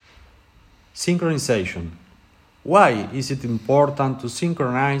Synchronization. Why is it important to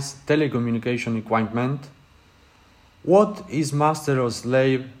synchronize telecommunication equipment? What is master or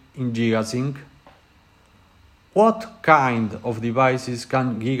slave in GigaSync? What kind of devices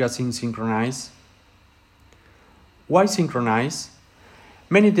can GigaSync synchronize? Why synchronize?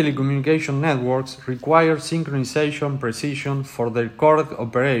 Many telecommunication networks require synchronization precision for their correct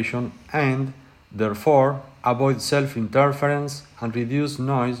operation and, therefore, avoid self-interference and reduce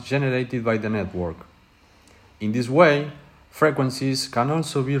noise generated by the network. In this way, frequencies can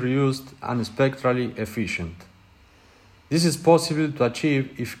also be reused and spectrally efficient. This is possible to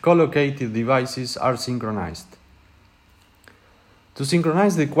achieve if co-located devices are synchronized. To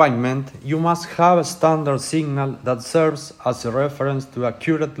synchronize the equipment, you must have a standard signal that serves as a reference to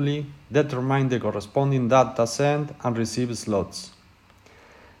accurately determine the corresponding data sent and received slots.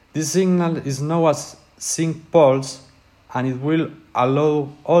 This signal is known as sync pulse, and it will allow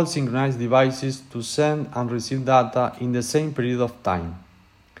all synchronized devices to send and receive data in the same period of time.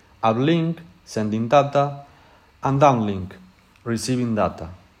 Uplink, sending data, and downlink, receiving data,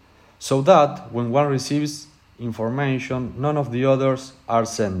 so that when one receives information, none of the others are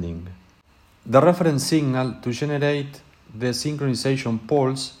sending. The reference signal to generate the synchronization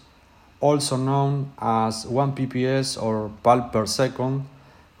pulse, also known as 1 pps or pulse per second,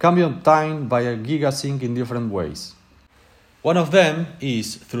 can be obtained by a GigaSync in different ways. One of them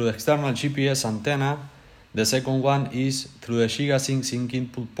is through the external GPS antenna, the second one is through the GigaSync sync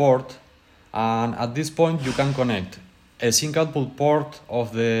input port, and at this point you can connect a sync output port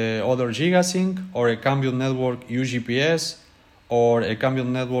of the other GigaSync or a Cambium network UGPS or a Cambium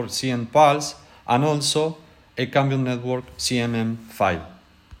network CN Pulse and also a Cambium network CMM5.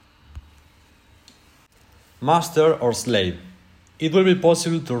 Master or slave. It will be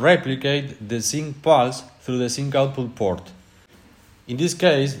possible to replicate the sync pulse through the sync output port. In this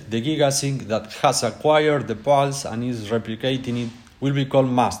case, the GigaSync that has acquired the pulse and is replicating it will be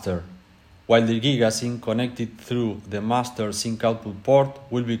called master, while the GigaSync connected through the master sync output port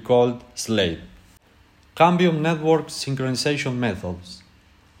will be called slave. Cambium network synchronization methods.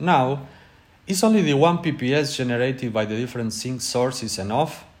 Now, is only the 1 pps generated by the different sync sources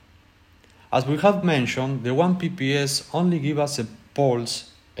enough? As we have mentioned, the 1 pps only gives us a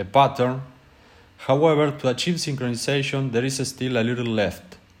pulse, a pattern. However, to achieve synchronization, there is still a little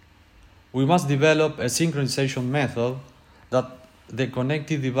left. We must develop a synchronization method that the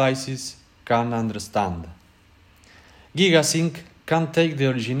connected devices can understand. GigaSync can take the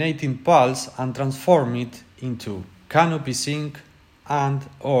originating pulse and transform it into Canopy Sync and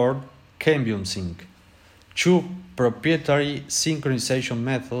or Cambium Sync, two proprietary synchronization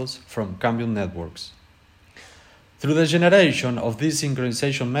methods from Cambium networks. Through the generation of these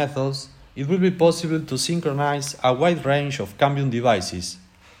synchronization methods, it will be possible to synchronize a wide range of Cambium devices,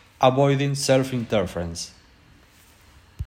 avoiding self-interference.